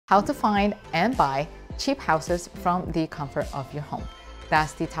how to find and buy cheap houses from the comfort of your home.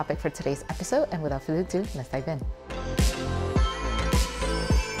 That's the topic for today's episode, and without further ado, let's dive in.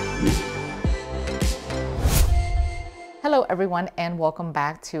 Hello everyone, and welcome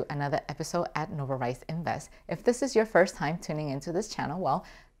back to another episode at Novarise Invest. If this is your first time tuning into this channel, well,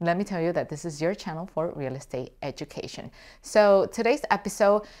 let me tell you that this is your channel for real estate education. So today's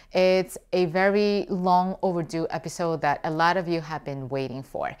episode, it's a very long overdue episode that a lot of you have been waiting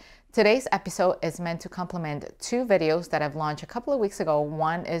for. Today's episode is meant to complement two videos that I've launched a couple of weeks ago.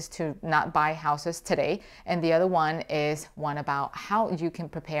 One is to not buy houses today, and the other one is one about how you can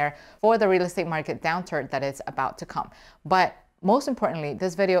prepare for the real estate market downturn that is about to come. But most importantly,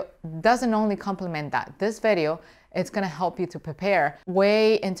 this video doesn't only complement that. This video, it's going to help you to prepare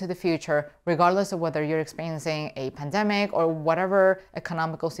way into the future, regardless of whether you're experiencing a pandemic or whatever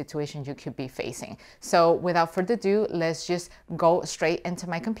economical situation you could be facing. So without further ado, let's just go straight into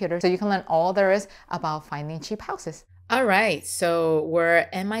my computer so you can learn all there is about finding cheap houses. All right, so we're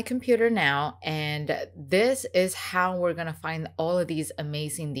in my computer now, and this is how we're gonna find all of these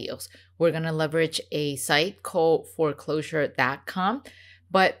amazing deals. We're gonna leverage a site called foreclosure.com.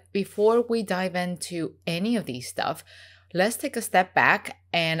 But before we dive into any of these stuff, let's take a step back,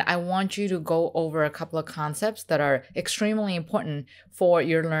 and I want you to go over a couple of concepts that are extremely important for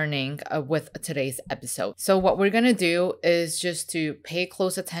your learning with today's episode. So what we're going to do is just to pay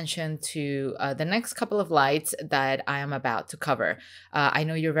close attention to the next couple of slides that I am about to cover. I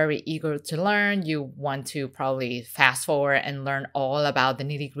know you're very eager to learn. You want to probably fast forward and learn all about the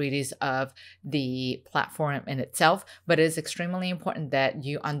nitty-gritties of the platform in itself, but it is extremely important that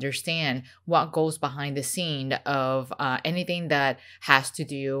you understand what goes behind the scene of anything that has to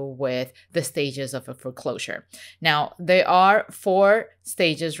do with the stages of a foreclosure. Now, there are 4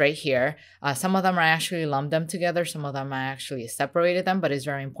 stages right here. Some of them are actually lumped them together. Some of them are actually separated them, but it's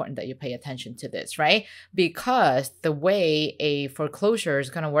very important that you pay attention to this, right? Because the way a foreclosure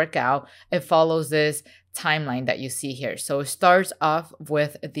is going to work out, it follows this timeline that you see here. So it starts off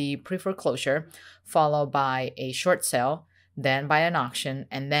with the pre-foreclosure, followed by a short sale, then by an auction,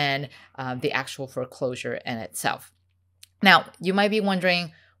 and then the actual foreclosure in itself. Now, you might be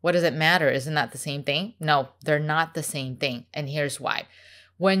wondering, what does it matter? Isn't that the same thing? No, they're not the same thing. And here's why.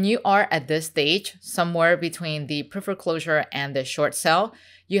 When you are at this stage, somewhere between the pre-foreclosure and the short sale,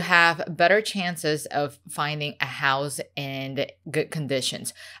 you have better chances of finding a house in good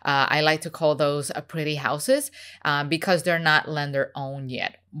conditions. I like to call those pretty houses because they're not lender owned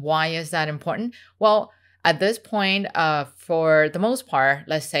yet. Why is that important? Well, at this point, for the most part,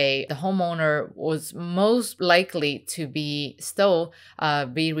 let's say the homeowner was most likely to be still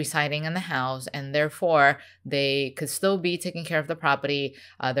be residing in the house, and therefore they could still be taking care of the property.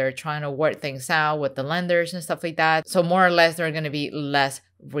 They're trying to work things out with the lenders and stuff like that. So more or less, there are going to be less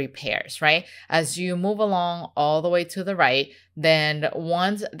repairs, right? As you move along all the way to the right, then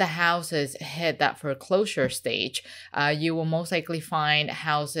once the houses hit that foreclosure stage, you will most likely find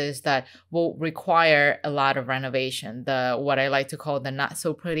houses that will require a lot of renovation. What I like to call the not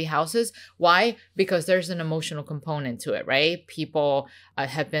so pretty houses. Why? Because there's an emotional component to it, right? People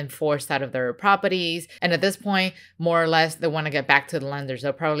have been forced out of their properties, and at this point, more or less, they want to get back to the lenders.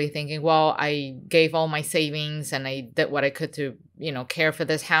 They're probably thinking, well, I gave all my savings and I did what I could to, care for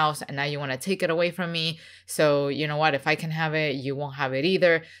this house, and now you want to take it away from me. So you know what, if I can have it, you won't have it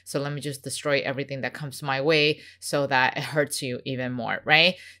either. So let me just destroy everything that comes my way so that it hurts you even more,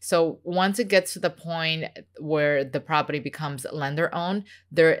 right? So once it gets to the point where the property becomes lender owned,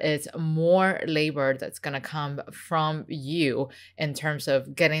 there is more labor that's going to come from you in terms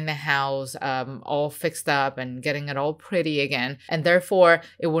of getting the house all fixed up and getting it all pretty again. And therefore,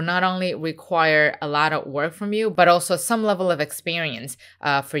 it will not only require a lot of work from you, but also some level of experience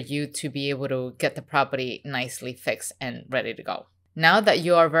for you to be able to get the property nicely fixed and ready to go. Now that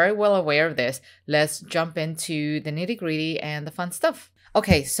you are very well aware of this, let's jump into the nitty-gritty and the fun stuff.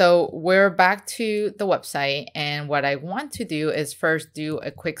 Okay, so we're back to the website, and what I want to do is first do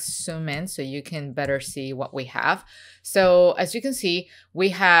a quick zoom in so you can better see what we have. So as you can see, we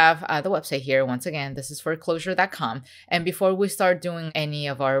have the website here. Once again, this is foreclosure.com. And before we start doing any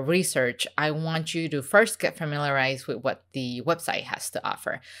of our research, I want you to first get familiarized with what the website has to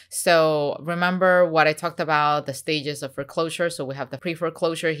offer. So remember what I talked about, the stages of foreclosure. So we have the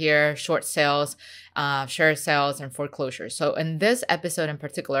pre-foreclosure here, short sales, share sales, and foreclosure. So in this episode in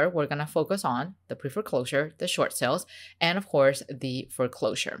particular, we're going to focus on the pre-foreclosure, the short sales, and of course, the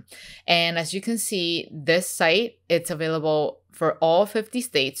foreclosure. And as you can see, this site, it's available for all 50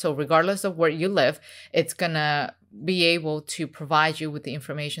 states. So regardless of where you live, it's going to be able to provide you with the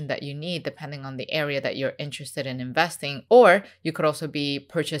information that you need depending on the area that you're interested in investing, or you could also be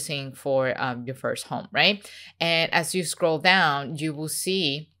purchasing for your first home, right? And as you scroll down, you will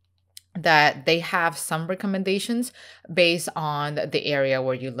see that they have some recommendations based on the area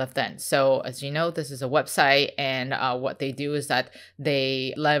where you lived in. So as you know, this is a website, and what they do is that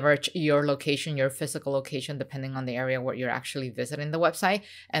they leverage your location, your physical location, depending on the area where you're actually visiting the website,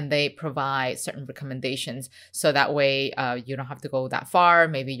 and they provide certain recommendations. So that way you don't have to go that far.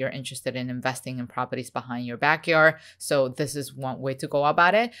 Maybe you're interested in investing in properties behind your backyard. So this is one way to go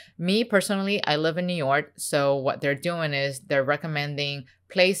about it. Me personally, I live in New York. So what they're doing is they're recommending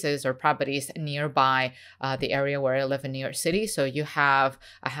places or properties nearby the area where I live in New York City. So you have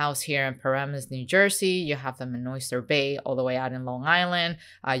a house here in Paramus, New Jersey. You have them in Oyster Bay, all the way out in Long Island.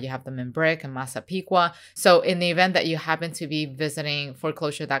 You have them in Brick and Massapequa. So in the event that you happen to be visiting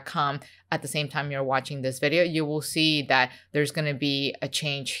foreclosure.com at the same time you're watching this video, you will see that there's going to be a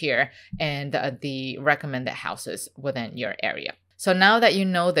change here and the recommended houses within your area. So now that you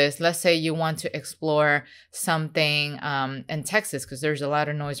know this, let's say you want to explore something in Texas, because there's a lot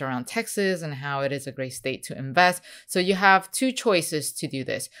of noise around Texas and how it is a great state to invest. So you have two choices to do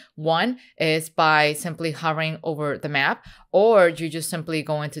this. One is by simply hovering over the map, or you just simply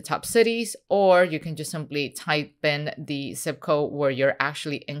go into top cities, or you can just simply type in the zip code where you're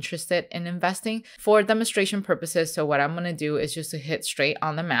actually interested in investing. For demonstration purposes, so what I'm going to do is just to hit straight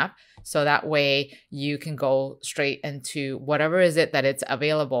on the map. So that way you can go straight into whatever is it that it's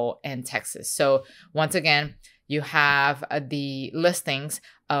available in Texas. So once again, you have the listings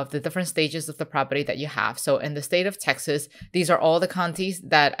of the different stages of the property that you have. So in the state of Texas, these are all the counties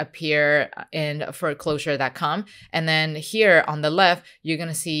that appear in foreclosure.com. And then here on the left, you're going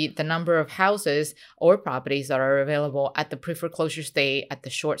to see the number of houses or properties that are available at the pre-foreclosure state, at the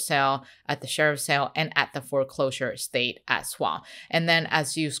short sale, at the sheriff's sale, and at the foreclosure state as well. And then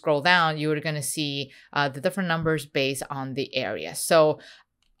as you scroll down, you're going to see the different numbers based on the area. So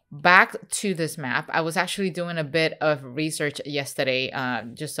back to this map, I was actually doing a bit of research yesterday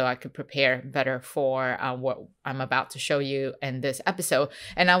just so I could prepare better for what I'm about to show you in this episode.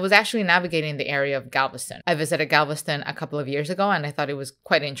 And I was actually navigating the area of Galveston. I visited Galveston a couple of years ago, and I thought it was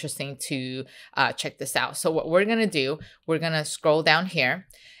quite interesting to check this out. So what we're going to do, we're going to scroll down here,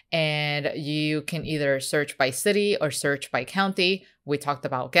 and you can either search by city or search by county. We talked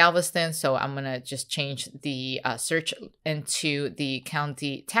about Galveston, so I'm going to just change the search into the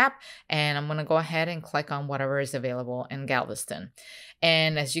county tab, and I'm going to go ahead and click on whatever is available in Galveston.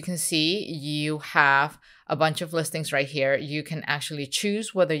 And as you can see, you have a bunch of listings right here. You can actually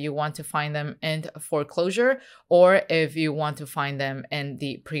choose whether you want to find them in foreclosure or if you want to find them in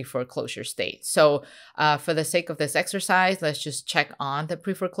the pre-foreclosure state. So for the sake of this exercise, let's just check on the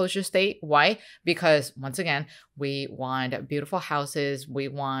pre-foreclosure state. Why? Because once again, we want beautiful houses. We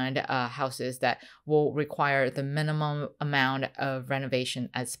want houses that will require the minimum amount of renovation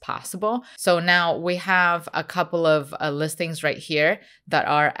as possible. So now we have a couple of listings right here that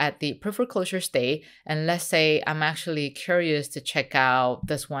are at the pre-foreclosure state. And let's say I'm actually curious to check out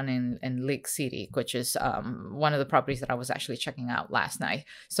this one in Lake City, which is one of the properties that I was actually checking out last night.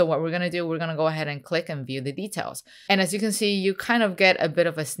 So what we're going to do, we're going to go ahead and click and view the details. And as you can see, you kind of get a bit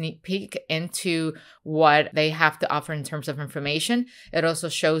of a sneak peek into what they have to offer in terms of information. It also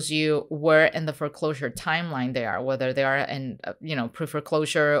shows you where in the foreclosure timeline they are, whether they are in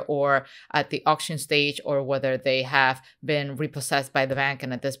pre-foreclosure or at the auction stage, or whether they have been repossessed by the bank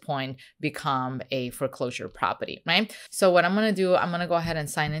and at this point become a foreclosure property, right? So what I'm going to do, I'm going to go ahead and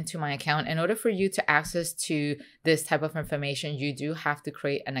sign into my account. In order for you to access to this type of information, you do have to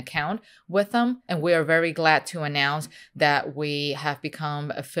create an account with them. And we are very glad to announce that we have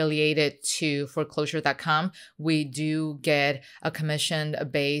become affiliated to foreclosure.com. We do get a commission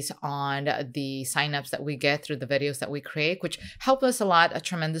based on the signups that we get through the videos that we create, which help us a lot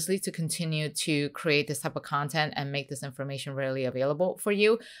tremendously to continue to create this type of content and make this information readily available for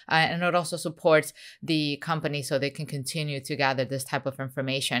you. And it also supports the company so they can continue to gather this type of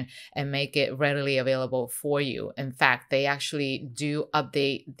information and make it readily available for you. In fact, they actually do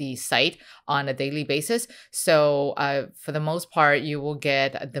update the site on a daily basis. So for the most part, you will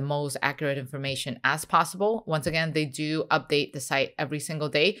get the most accurate information as possible. Once again, they do update the site every single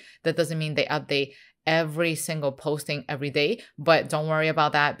day. That doesn't mean they update every single posting every day, but don't worry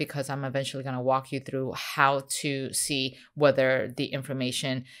about that because I'm eventually going to walk you through how to see whether the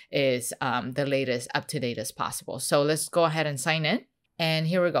information is the latest, up to date as possible. So let's go ahead and sign in. And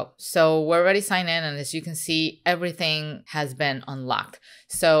here we go. So we're already signed in, and as you can see, everything has been unlocked.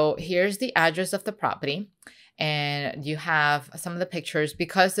 So here's the address of the property. and you have some of the pictures.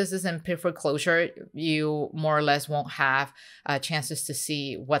 Because this is in pre-foreclosure, you more or less won't have chances to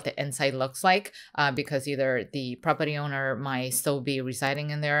see what the inside looks like because either the property owner might still be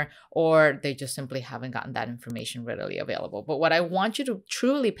residing in there or they just simply haven't gotten that information readily available. But what I want you to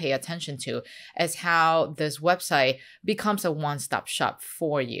truly pay attention to is how this website becomes a one-stop shop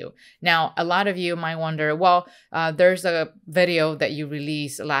for you. Now, a lot of you might wonder, well, there's a video that you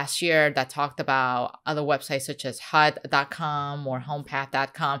released last year that talked about other websites such as HUD.com or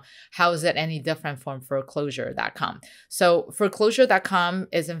homepath.com. How is it any different from foreclosure.com? So foreclosure.com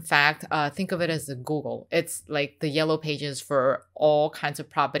is, in fact, think of it as a Google. It's like the yellow pages for all kinds of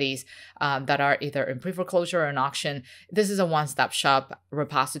properties that are either in pre-foreclosure or in auction. This is a one-stop shop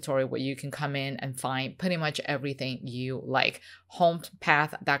repository where you can come in and find pretty much everything you like.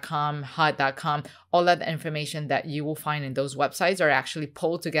 Homepath.com, HUD.com, all of the information that you will find in those websites are actually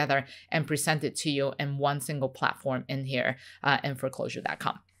pulled together and presented to you in one single platform in here in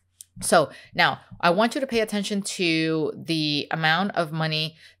foreclosure.com. So now I want you to pay attention to the amount of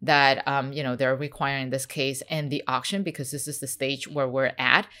money that, they're requiring in this case in the auction, because this is the stage where we're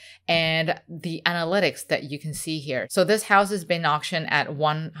at, and the analytics that you can see here. So this house has been auctioned at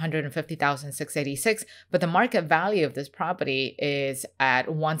 $150,686, but the market value of this property is at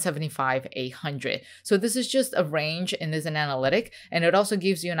 $175,800. So this is just a range and is an analytic, and it also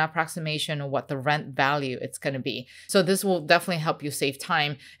gives you an approximation of what the rent value it's going to be. So this will definitely help you save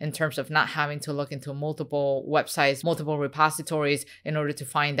time in terms of not having to look into multiple websites, multiple repositories in order to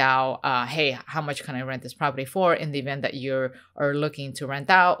find out, hey, how much can I rent this property for in the event that you are looking to rent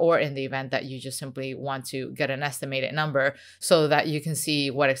out, or in the event that you just simply want to get an estimated number so that you can see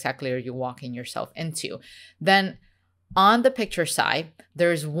what exactly are you walking yourself into. Then on the picture side,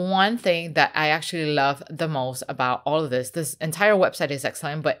 there's one thing that I actually love the most about all of this. This entire website is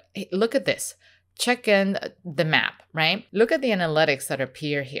excellent, but hey, look at this. Check in the map, right? Look at the analytics that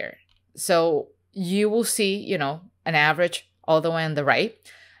appear here. So you will see, an average all the way on the right,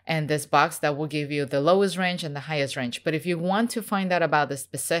 and this box that will give you the lowest range and the highest range. But if you want to find out about the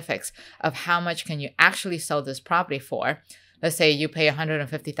specifics of how much can you actually sell this property for, let's say you pay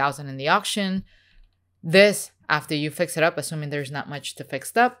 $150,000 in the auction. This, after you fix it up, assuming there's not much to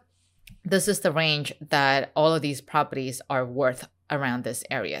fix up, this is the range that all of these properties are worth around this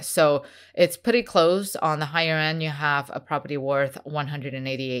area. So it's pretty close. On the higher end, you have a property worth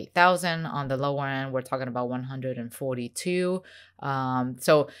 $188,000. On the lower end, we're talking about $142,000.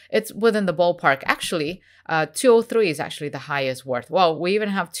 So it's within the ballpark. Actually, 203 is actually the highest worth. Well, we even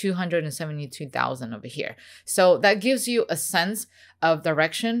have $272,000 over here. So that gives you a sense of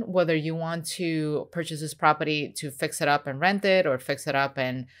direction, whether you want to purchase this property to fix it up and rent it, or fix it up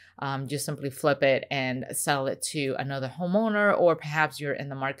and just simply flip it and sell it to another homeowner, or perhaps you're in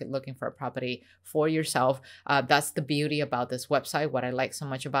the market looking for a property for yourself. That's the beauty about this website. What I like so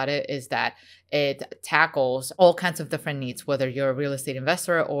much about it is that it tackles all kinds of different needs, whether you're a real estate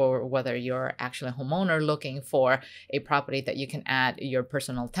investor or whether you're actually a homeowner looking for a property that you can add your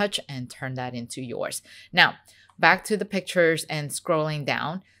personal touch and turn that into yours. Now, back to the pictures and scrolling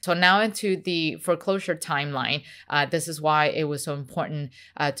down. So now into the foreclosure timeline. This is why it was so important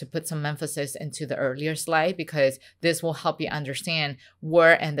to put some emphasis into the earlier slide, because this will help you understand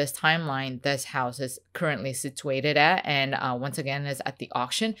where in this timeline this house is currently situated at. And once again, is at the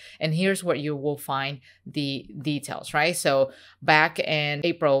auction. And here's where you will find the details, right? So back in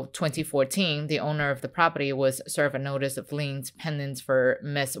April 2014, the owner of the property was served a notice of liens pending for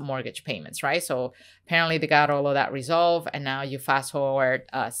missed mortgage payments, right? So apparently they got all of that resolved, and now you fast forward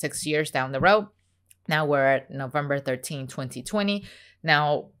 6 years down the road. Now we're at November 13, 2020.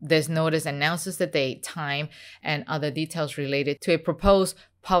 Now this notice announces the date, time, and other details related to a proposed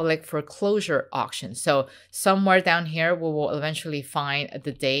public foreclosure auction. So somewhere down here, we will eventually find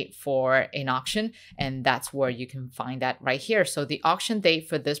the date for an auction, and that's where you can find that right here. So the auction date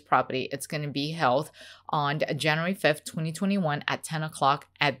for this property, it's going to be held on January 5th, 2021 at 10 o'clock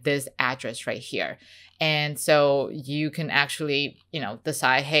at this address right here. And so you can actually,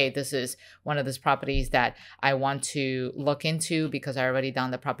 decide, hey, this is one of those properties that I want to look into because I already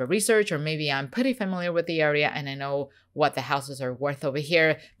done the proper research, or maybe I'm pretty familiar with the area and I know what the houses are worth over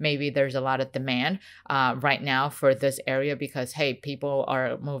here. Maybe there's a lot of demand right now for this area because, hey, people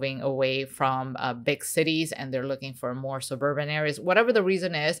are moving away from big cities and they're looking for more suburban areas. Whatever the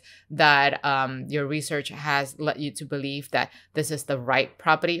reason is that your research has led you to believe that this is the right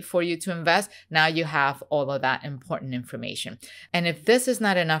property for you to invest, now you have all of that important information. And if this is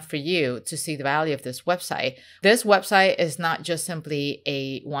not enough for you to see the value of this website is not just simply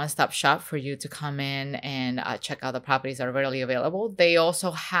a one-stop shop for you to come in and check out the properties that are readily available. They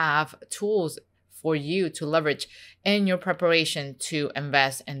also have tools for you to leverage in your preparation to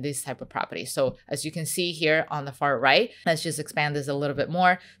invest in this type of property. So as you can see here on the far right, let's just expand this a little bit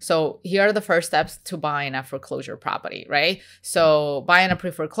more. So here are the first steps to buying a foreclosure property, right? So buying a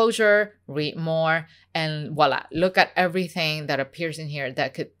pre-foreclosure, read more, and voila, look at everything that appears in here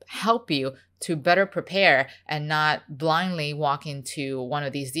that could help you to better prepare and not blindly walk into one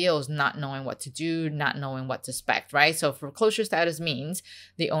of these deals, not knowing what to do, not knowing what to expect, right? So foreclosure status means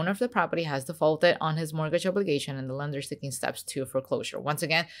the owner of the property has defaulted on his mortgage obligation and the lender is taking steps to foreclosure. Once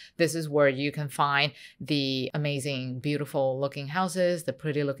again, this is where you can find the amazing, beautiful looking houses, the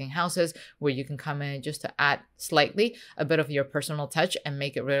pretty looking houses, where you can come in just to add slightly a bit of your personal touch and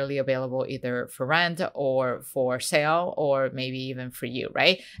make it readily available either for rent or for sale or maybe even for you,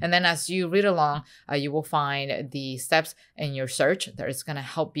 right? And then as you read along, you will find the steps in your search that is going to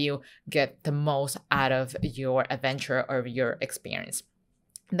help you get the most out of your adventure or your experience.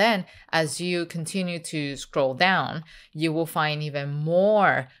 Then as you continue to scroll down, you will find even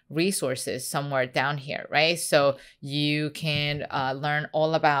more resources somewhere down here, right? So you can learn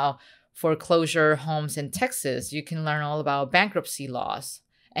all about foreclosure homes in Texas. You can learn all about bankruptcy laws,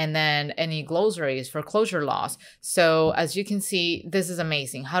 and then any glossaries, foreclosure laws. So as you can see, this is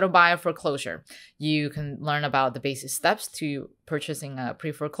amazing. How to buy a foreclosure. You can learn about the basic steps to purchasing a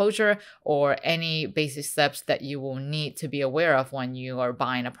pre-foreclosure or any basic steps that you will need to be aware of when you are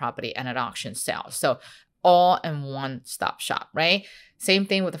buying a property at an auction sale. So all in one stop shop, right? Same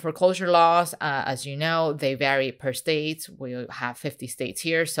thing with the foreclosure laws. As you know, they vary per state. We have 50 states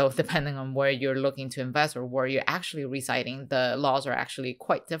here. So depending on where you're looking to invest or where you're actually residing, the laws are actually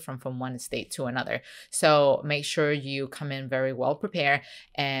quite different from one state to another. So make sure you come in very well prepared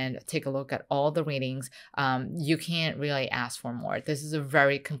and take a look at all the readings. You can't really ask for more. This is a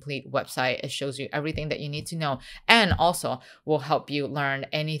very complete website. It shows you everything that you need to know, and also will help you learn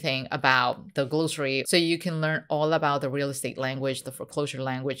anything about the glossary. So you can learn all about the real estate language, the foreclosure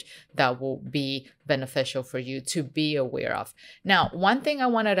language that will be beneficial for you to be aware of. Now, one thing I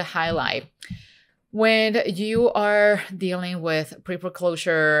wanted to highlight, when you are dealing with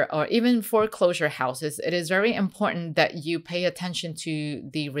pre-foreclosure or even foreclosure houses, it is very important that you pay attention to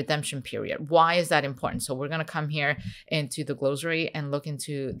the redemption period. Why is that important? So we're going to come here into the glossary and look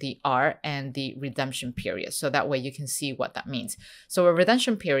into the R and the redemption period. So that way you can see what that means. So a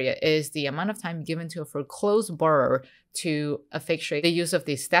redemption period is the amount of time given to a foreclosed borrower to effectuate the use of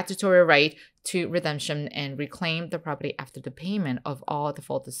the statutory right to redemption and reclaim the property after the payment of all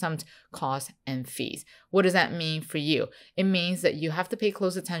defaulted sums, costs, and fees. What does that mean for you? It means that you have to pay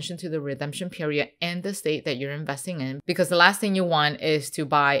close attention to the redemption period and the state that you're investing in, because the last thing you want is to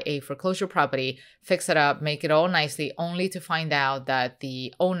buy a foreclosure property, fix it up, make it all nicely, only to find out that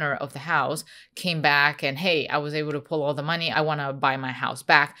the owner of the house came back and, hey, I was able to pull all the money. I want to buy my house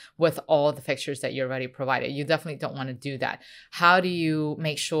back with all the fixtures that you already provided. You definitely don't want to do that. How do you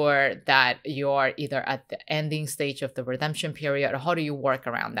make sure that you're either at the ending stage of the redemption period, or how do you work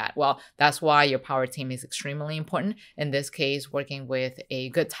around that? Well, that's why your power team is extremely important. In this case, working with a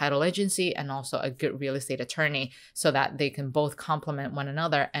good title agency and also a good real estate attorney, so that they can both complement one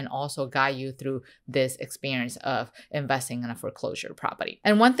another and also guide you through this experience of investing in a foreclosure property.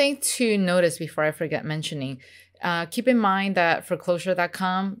 And one thing to notice before I forget mentioning, keep in mind that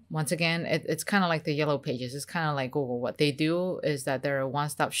foreclosure.com, once again, it's kind of like the yellow pages. It's kind of like Google. What they do is that they're a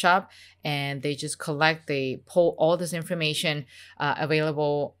one-stop shop, and they just they pull all this information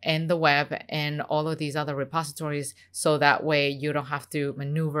available in the web and all of these other repositories, so that way you don't have to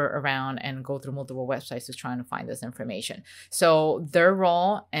maneuver around and go through multiple websites to try and find this information. So their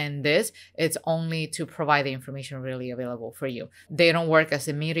role in this, it's only to provide the information really available for you. They don't work as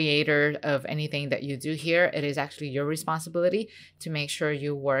a mediator of anything that you do here. It is actually your responsibility to make sure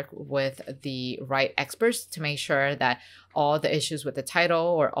you work with the right experts to make sure that all the issues with the title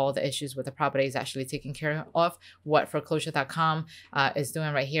or all the issues with the property is actually taken care of. What foreclosure.com is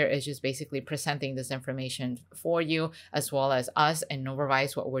doing right here is just basically presenting this information for you, as well as us and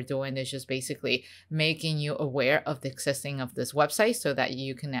Novarise. What we're doing is just basically making you aware of the existing of this website so that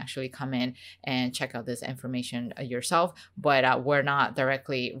you can actually come in and check out this information yourself. But we're not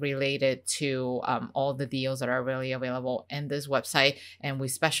directly related to all the deals that are really available in this website, and we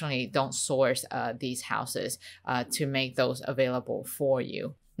especially don't source these houses to make those available for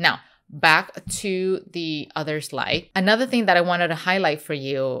you. Now, back to the other slide. Another thing that I wanted to highlight for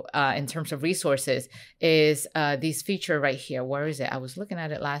you in terms of resources is this feature right here. Where is it? I was looking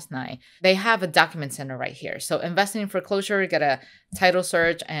at it last night. They have a document center right here. So investing in foreclosure, get a title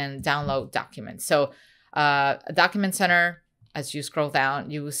search and download documents. So a document center, as you scroll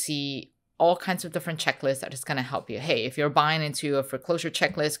down, you will see all kinds of different checklists that is going to help you. Hey, if you're buying into a foreclosure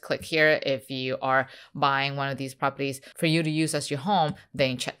checklist, click here. If you are buying one of these properties for you to use as your home,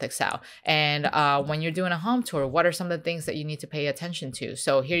 then check this out. And when you're doing a home tour, what are some of the things that you need to pay attention to?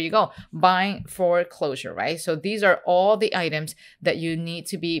 So here you go, buying foreclosure, right? So these are all the items that you need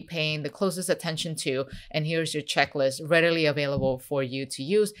to be paying the closest attention to. And here's your checklist readily available for you to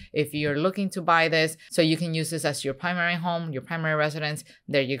use if you're looking to buy this. So you can use this as your primary home, your primary residence.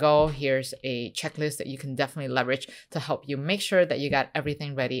 There you go. Here's a checklist that you can definitely leverage to help you make sure that you got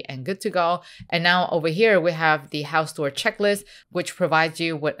everything ready and good to go. And now over here, we have the house tour checklist, which provides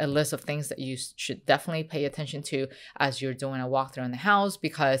you with a list of things that you should definitely pay attention to as you're doing a walkthrough in the house,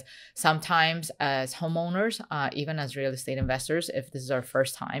 because sometimes as homeowners, even as real estate investors, if this is our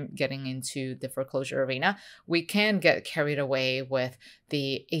first time getting into the foreclosure arena, we can get carried away with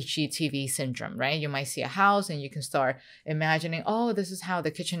the HGTV syndrome, right? You might see a house and you can start imagining, oh, this is how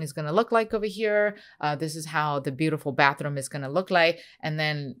the kitchen is going to look like over here. This is how the beautiful bathroom is going to look like. And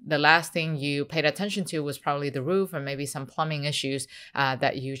then the last thing you paid attention to was probably the roof or maybe some plumbing issues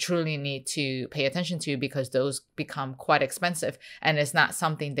that you truly need to pay attention to, because those become quite expensive. And it's not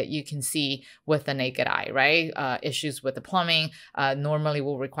something that you can see with the naked eye, right? Issues with the plumbing normally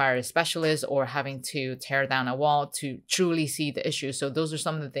will require a specialist or having to tear down a wall to truly see the issue. So those are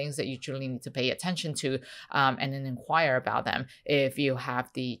some of the things that you truly need to pay attention to and then inquire about them if you have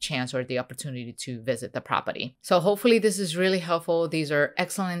the chance or the opportunity to visit the property. So hopefully this is really helpful. These are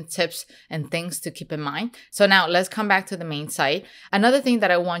excellent tips and things to keep in mind. So now let's come back to the main site. Another thing that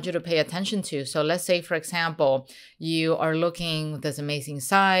I want you to pay attention to. So let's say, for example, you are looking at this amazing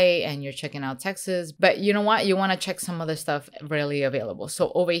site and you're checking out Texas, but you know what? You want to check some other stuff really available.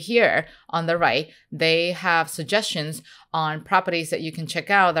 So over here on the right, they have suggestions on properties that you can check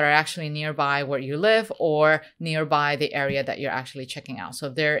out that are actually nearby where you live or nearby the area that you're actually checking out. So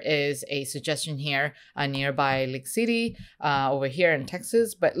there is a suggestion here nearby Lake City over here in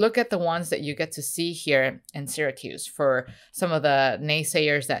Texas, but look at the ones that you get to see here in Syracuse for some of the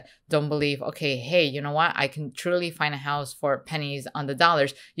naysayers that don't believe, okay, hey, you know what? I can truly find a house for pennies on the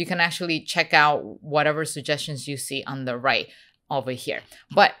dollars. You can actually check out whatever suggestions you see on the right over here.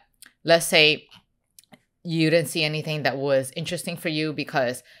 But let's say you didn't see anything that was interesting for you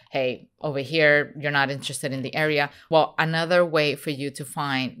because, hey, over here, you're not interested in the area. Well, another way for you to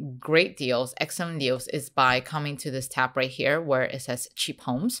find great deals, excellent deals, is by coming to this tab right here where it says cheap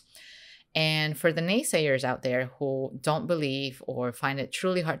homes. And for the naysayers out there who don't believe or find it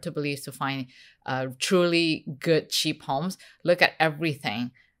truly hard to believe to find truly good, cheap homes, look at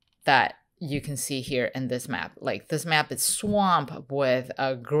everything that you can see here in this map. Like this map is swamped with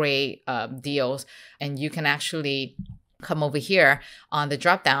great deals, and you can actually come over here on the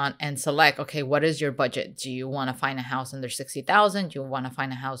drop down and select, okay, what is your budget? Do you want to find a house under $60,000? Do you want to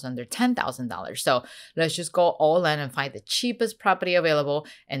find a house under $10,000? So let's just go all in and find the cheapest property available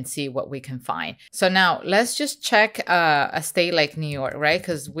and see what we can find. So now let's just check a state like New York, right?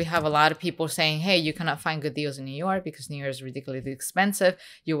 Because we have a lot of people saying, hey, you cannot find good deals in New York because New York is ridiculously expensive.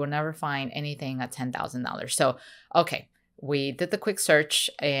 You will never find anything at $10,000. So, okay. We did the quick search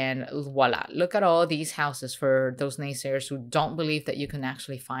and voila, look at all these houses for those naysayers who don't believe that you can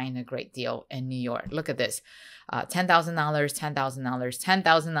actually find a great deal in New York. Look at this, $10,000, $10,000, $10,000,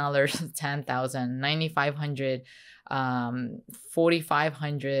 $10,000, $9,500,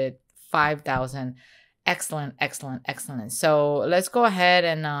 $4,500, $5,000. Excellent, excellent, excellent. So let's go ahead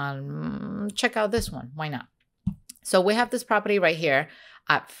and check out this one. Why not? So we have this property right here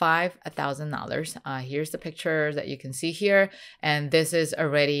at $5,000. Here's the picture that you can see here. And this is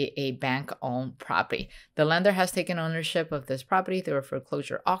already a bank-owned property. The lender has taken ownership of this property through a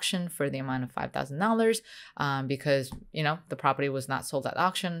foreclosure auction for the amount of $5,000 because, you know, the property was not sold at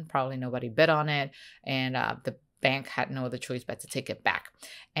auction. Probably nobody bid on it. And the bank had no other choice but to take it back.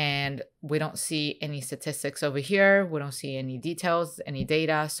 And we don't see any statistics over here. We don't see any details, any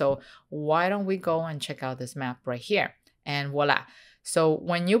data. So why don't we go and check out this map right here? And voila. So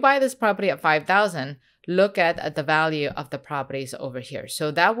when you buy this property at $5,000, look at the value of the properties over here. So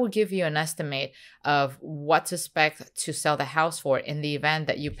that will give you an estimate of what to expect to sell the house for in the event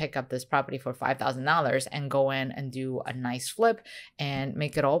that you pick up this property for $5,000 and go in and do a nice flip and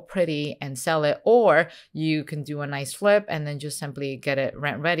make it all pretty and sell it. Or you can do a nice flip and then just simply get it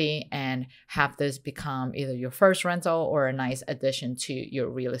rent ready and have this become either your first rental or a nice addition to your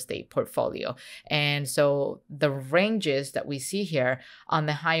real estate portfolio. And so the ranges that we see here on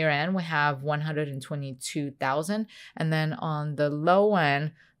the higher end, we have 122,000, and then on the low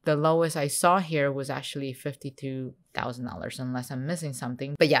end, the lowest I saw here was actually $52,000, unless I'm missing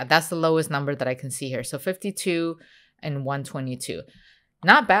something. But yeah, that's the lowest number that I can see here. So 52 and 122.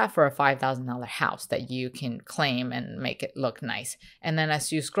 Not bad for a $5,000 house that you can claim and make it look nice. And then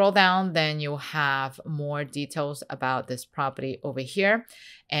as you scroll down, then you'll have more details about this property over here.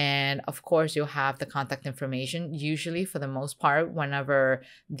 And of course, you'll have the contact information. Usually, for the most part, whenever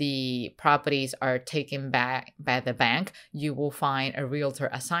the properties are taken back by the bank, you will find a realtor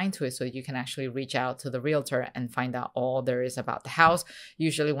assigned to it. So you can actually reach out to the realtor and find out all there is about the house.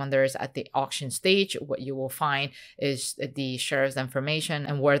 Usually when there is at the auction stage, what you will find is the sheriff's information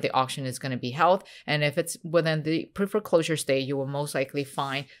and where the auction is going to be held. And if it's within the pre-foreclosure state, you will most likely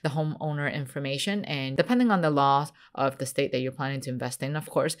find the homeowner information. And depending on the laws of the state that you're planning to invest in, of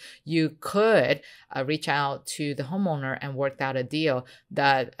course, you could reach out to the homeowner and work out a deal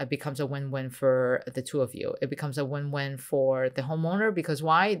that becomes a win-win for the two of you. It becomes a win-win for the homeowner because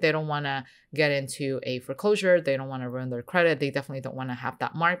why? They don't want to get into a foreclosure. They don't want to ruin their credit. They definitely don't want to have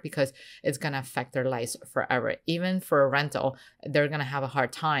that mark because it's going to affect their lives forever. Even for a rental, they're going to have a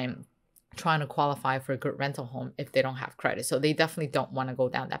hard time trying to qualify for a good rental home if they don't have credit. So they definitely don't want to go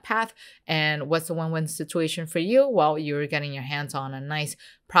down that path. And what's the win-win situation for you? Well, you're getting your hands on a nice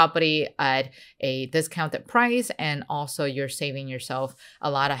property at a discounted price, and also you're saving yourself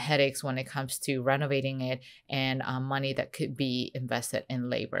a lot of headaches when it comes to renovating it and money that could be invested in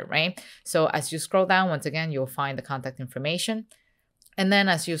labor, right? So as you scroll down, once again, you'll find the contact information. And then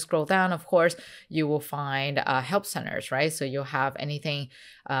as you scroll down, of course, you will find help centers, right? So you'll have anything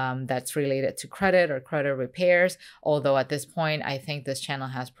that's related to credit or credit repairs. Although at this point, I think this channel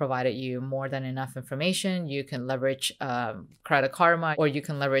has provided you more than enough information. You can leverage Credit Karma, or you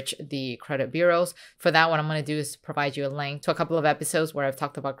can leverage the credit bureaus. For that, what I'm going to do is provide you a link to a couple of episodes where I've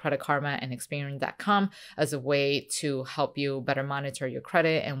talked about Credit Karma and Experian.com as a way to help you better monitor your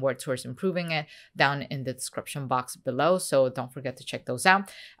credit and work towards improving it down in the description box below. So don't forget to check those out.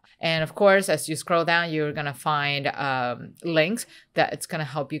 And of course, as you scroll down, you're going to find links that it's going to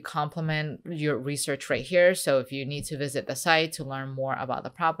help you complement your research right here. So if you need to visit the site to learn more about the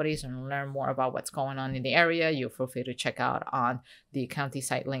properties and learn more about what's going on in the area, you feel free to check out on the county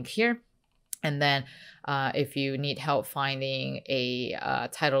site link here. And then if you need help finding a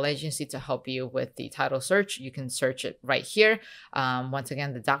title agency to help you with the title search, you can search it right here. Once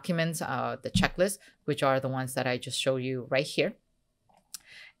again, the documents, the checklist, which are the ones that I just showed you right here.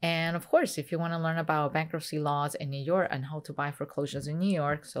 And of course, if you want to learn about bankruptcy laws in New York and how to buy foreclosures in New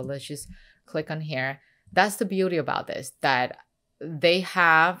York, so let's just click on here. That's the beauty about this, that they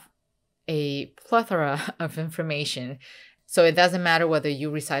have a plethora of information. So it doesn't matter whether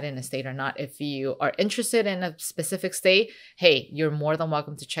you reside in a state or not. If you are interested in a specific state, hey, you're more than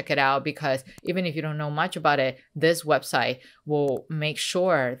welcome to check it out, because even if you don't know much about it, this website will make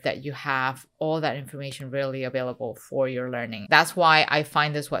sure that you have all that information readily available for your learning. That's why I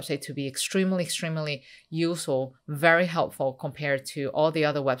find this website to be extremely, extremely useful, very helpful compared to all the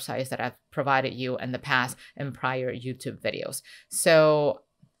other websites that I've provided you in the past and prior YouTube videos. So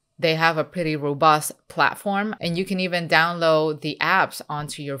they have a pretty robust platform, and you can even download the apps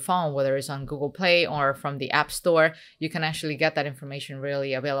onto your phone, whether it's on Google Play or from the App Store. You can actually get that information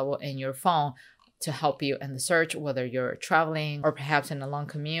really available in your phone to help you in the search, whether you're traveling or perhaps in a long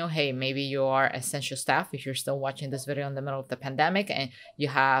commute. Hey, maybe you are essential staff if you're still watching this video in the middle of the pandemic and you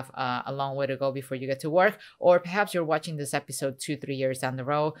have a long way to go before you get to work, or perhaps you're watching this episode 2-3 years down the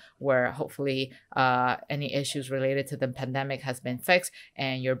road where hopefully any issues related to the pandemic has been fixed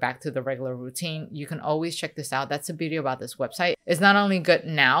and you're back to the regular routine. You can always check this out. That's the beauty about this website. It's not only good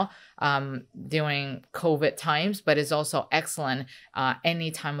now during COVID times, but it's also excellent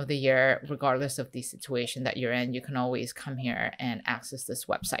any time of the year, regardless of the situation that you're in. You can always come here and access this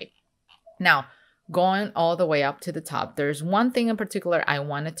website. Now, going all the way up to the top, there's one thing in particular I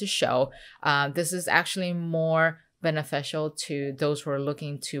wanted to show. This is actually more beneficial to those who are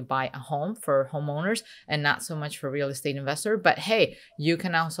looking to buy a home for homeowners and not so much for real estate investor. But hey, you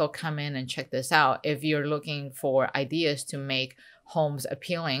can also come in and check this out if you're looking for ideas to make homes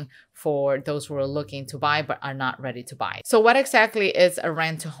appealing for those who are looking to buy but are not ready to buy. So what exactly is a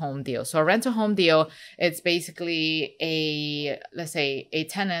rent-to-home deal? So a rent-to-home deal, it's basically let's say a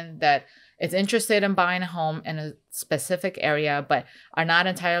tenant that is interested in buying a home in a specific area, but are not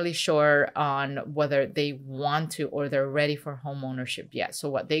entirely sure on whether they want to or they're ready for home ownership yet. So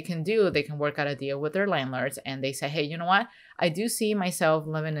what they can do, they can work out a deal with their landlords and they say, hey, you know what? I do see myself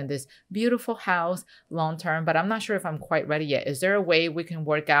living in this beautiful house long term, but I'm not sure if I'm quite ready yet. Is there a way we can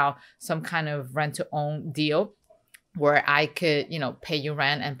work out some kind of rent to own deal where I could, pay you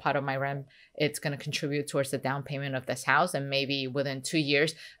rent, and part of my rent, it's going to contribute towards the down payment of this house. And maybe within 2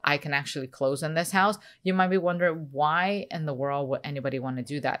 years, I can actually close on this house. You might be wondering, why in the world would anybody want to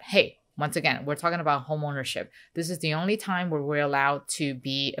do that? Hey, Once again, we're talking about home ownership. This is the only time where we're allowed to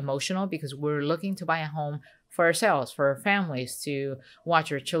be emotional because we're looking to buy a home for ourselves, for our families, to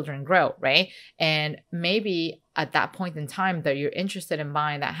watch our children grow, right? And maybe at that point in time that you're interested in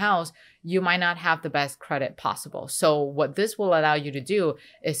buying that house, you might not have the best credit possible. So what this will allow you to do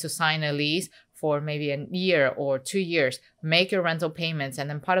is to sign a lease for maybe a year or 2 years, make your rental payments, and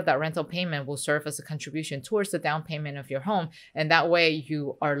then part of that rental payment will serve as a contribution towards the down payment of your home. And that way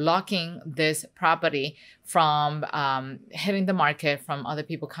you are locking this property from hitting the market, from other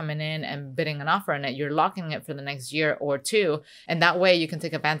people coming in and bidding an offer on it. You're locking it for the next year or two. And that way you can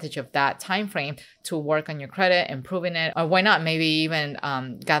take advantage of that time frame to work on your credit, improving it, or why not maybe even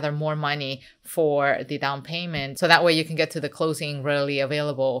gather more money for the down payment. So that way you can get to the closing readily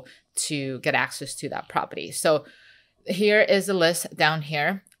available to get access to that property. So here is a list down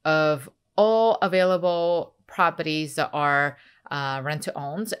here of all available properties that are rent to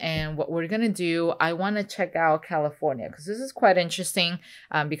owns. And what we're going to do, I want to check out California because this is quite interesting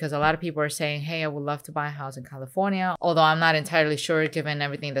because a lot of people are saying, hey, I would love to buy a house in California. Although I'm not entirely sure, given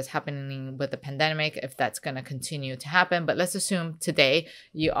everything that's happening with the pandemic, if that's going to continue to happen. But let's assume today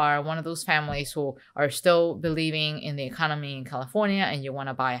you are one of those families who are still believing in the economy in California and you want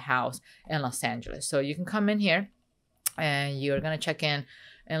to buy a house in Los Angeles. So you can come in here and you're going to check in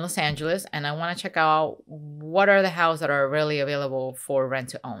Los Angeles, and I want to check out what are the houses that are really available for rent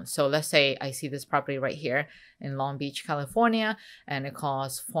to own. So let's say I see this property right here in Long Beach, California, and it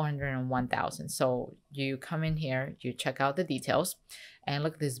costs $401,000. So you come in here, you check out the details, and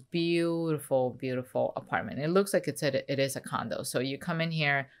look at this beautiful, beautiful apartment. It looks like it is a condo. So you come in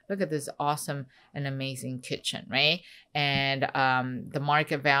here, look at this awesome and amazing kitchen, right? And the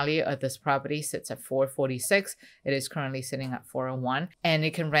market value of this property sits at $446. It is currently sitting at $401, and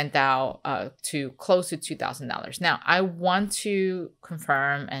it can rent out to close to $2,000. Now, I want to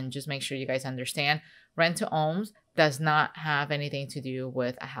confirm and just make sure you guys understand, rent to owns does not have anything to do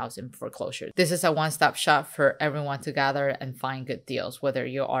with a house in foreclosure. This is a one-stop shop for everyone to gather and find good deals, whether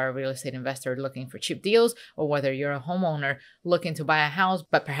you are a real estate investor looking for cheap deals or whether you're a homeowner looking to buy a house,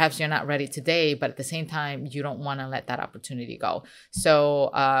 but perhaps you're not ready today, but at the same time, you don't want to let that opportunity go. So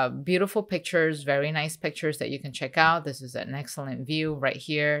beautiful pictures, very nice pictures that you can check out. This is an excellent view right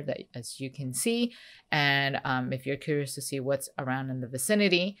here that as you can see. And if you're curious to see what's around in the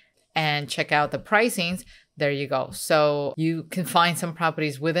vicinity and check out the pricings, there you go. So you can find some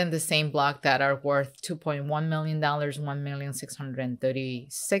properties within the same block that are worth $2.1 million,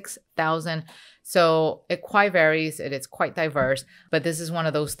 $1,636,000. So it quite varies. It is quite diverse, but this is one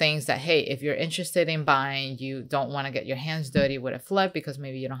of those things that, hey, if you're interested in buying, you don't want to get your hands dirty with a flip because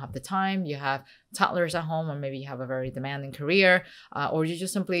maybe you don't have the time, you have toddlers at home, or maybe you have a very demanding career, or you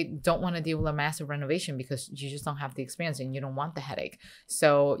just simply don't want to deal with a massive renovation because you just don't have the experience and you don't want the headache.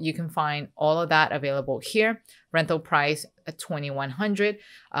 So you can find all of that available here. Rental price at $2,100.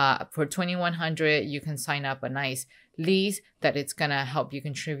 For $2,100, you can sign up a nice lease that it's gonna help you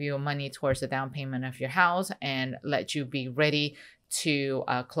contribute money towards the down payment of your house and let you be ready to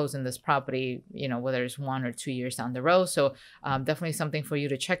close in this property, you know, whether it's 1 or 2 years down the road. So definitely something for you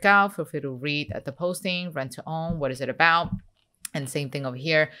to check out. Feel free to read at the posting, rent to own, what is it about? And same thing over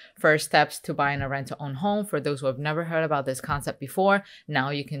here, first steps to buying a rent-to-own home. For those who have never heard about this concept before, now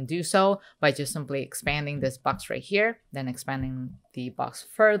you can do so by just simply expanding this box right here, then expanding the box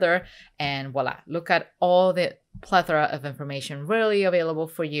further, and voila, look at all the plethora of information readily available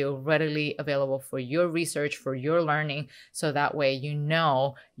for you, readily available for your research, for your learning, so that way you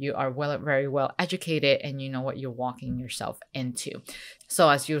know you are very well educated and you know what you're walking yourself into. So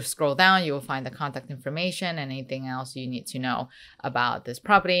as you scroll down, you will find the contact information and anything else you need to know about this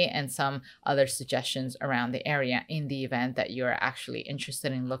property and some other suggestions around the area in the event that you're actually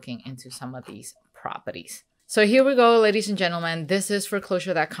interested in looking into some of these properties. So here we go, ladies and gentlemen. This is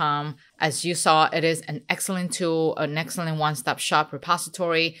foreclosure.com. As you saw, it is an excellent tool, an excellent one-stop shop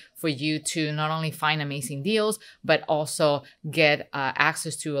repository for you to not only find amazing deals, but also get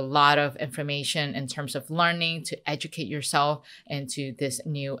access to a lot of information in terms of learning to educate yourself into this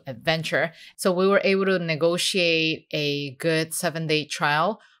new adventure. So we were able to negotiate a good 7-day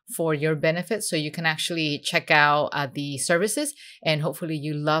trial for your benefit, so you can actually check out the services, and hopefully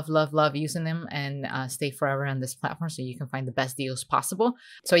you love using them and stay forever on this platform so you can find the best deals possible.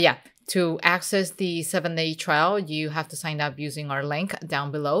 So yeah, to access the 7-day trial, you have to sign up using our link down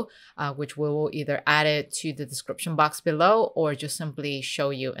below, which we will either add it to the description box below or just simply show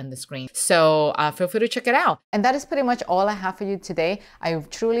you in the screen. So feel free to check it out. And that is pretty much all I have for you today. I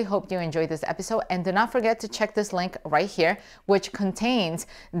truly hope you enjoyed this episode, and do not forget to check this link right here, which contains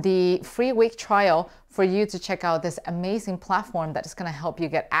the free week trial for you to check out this amazing platform that is going to help you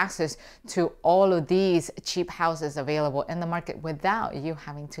get access to all of these cheap houses available in the market without you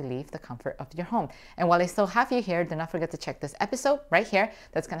having to leave the comfort of your home. And while I still have you here, do not forget to check this episode right here.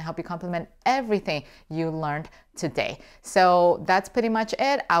 That's going to help you complement everything you learned today. So that's pretty much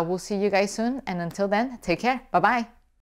it. I will see you guys soon. And until then, take care. Bye-bye.